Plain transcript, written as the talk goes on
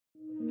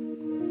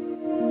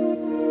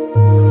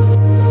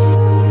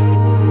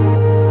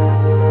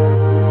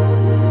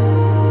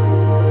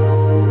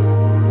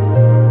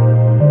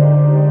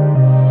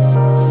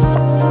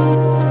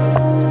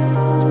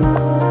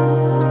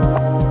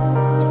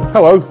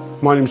Hello,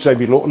 my name is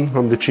David Lawton.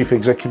 I'm the Chief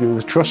Executive of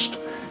the Trust.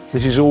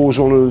 This is always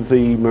one of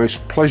the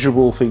most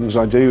pleasurable things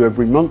I do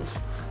every month,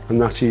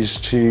 and that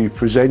is to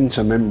present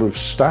a member of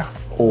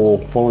staff or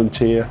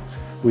volunteer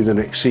with an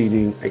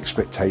Exceeding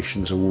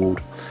Expectations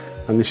Award.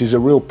 And this is a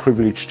real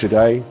privilege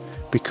today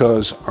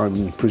because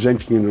I'm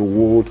presenting an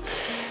award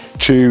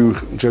to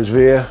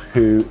Jasveer,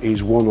 who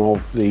is one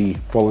of the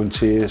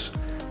volunteers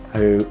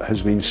who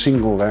has been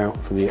singled out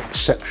for the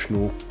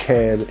exceptional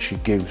care that she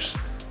gives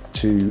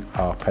to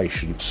our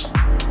patients.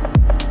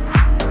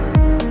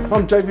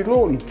 I'm David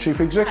Lawton, Chief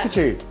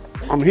Executive.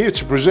 I'm here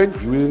to present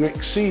you with an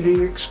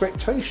Exceeding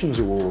Expectations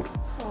Award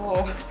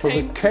for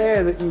the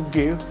care that you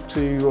give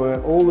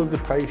to all of the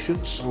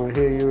patients. I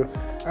hear you're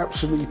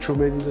absolutely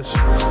tremendous.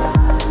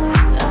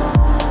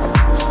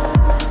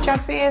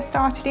 Jasveer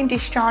started in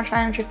Discharge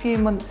Lounge a few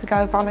months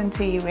ago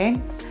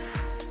volunteering.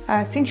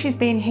 Since she's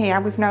been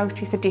here, we've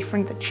noticed a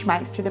difference that she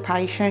makes to the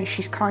patient.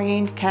 She's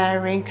kind,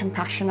 caring,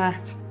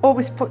 compassionate,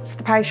 always puts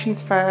the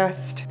patients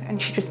first,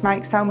 and she just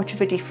makes so much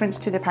of a difference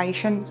to the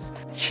patients.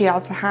 She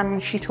holds their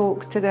hand, she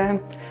talks to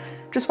them,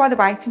 just while they're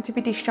waiting to be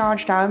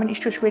discharged home, and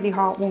it's just really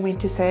heartwarming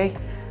to see.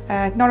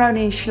 Not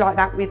only is she like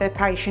that with her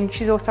patients,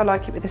 she's also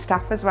like it with the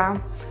staff as well,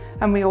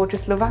 and we all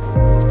just love her.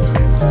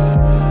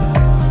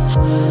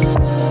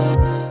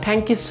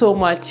 Thank you so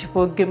much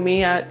for giving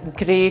me a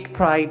great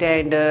pride,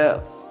 and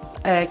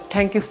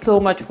thank you so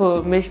much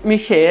for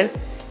Michelle.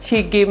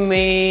 She gave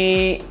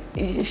me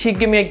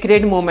a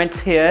great moments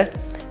here,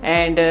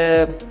 and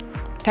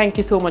thank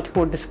you so much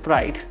for this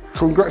pride.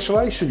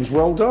 Congratulations,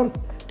 well done.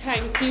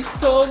 Thank you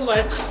so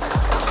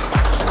much.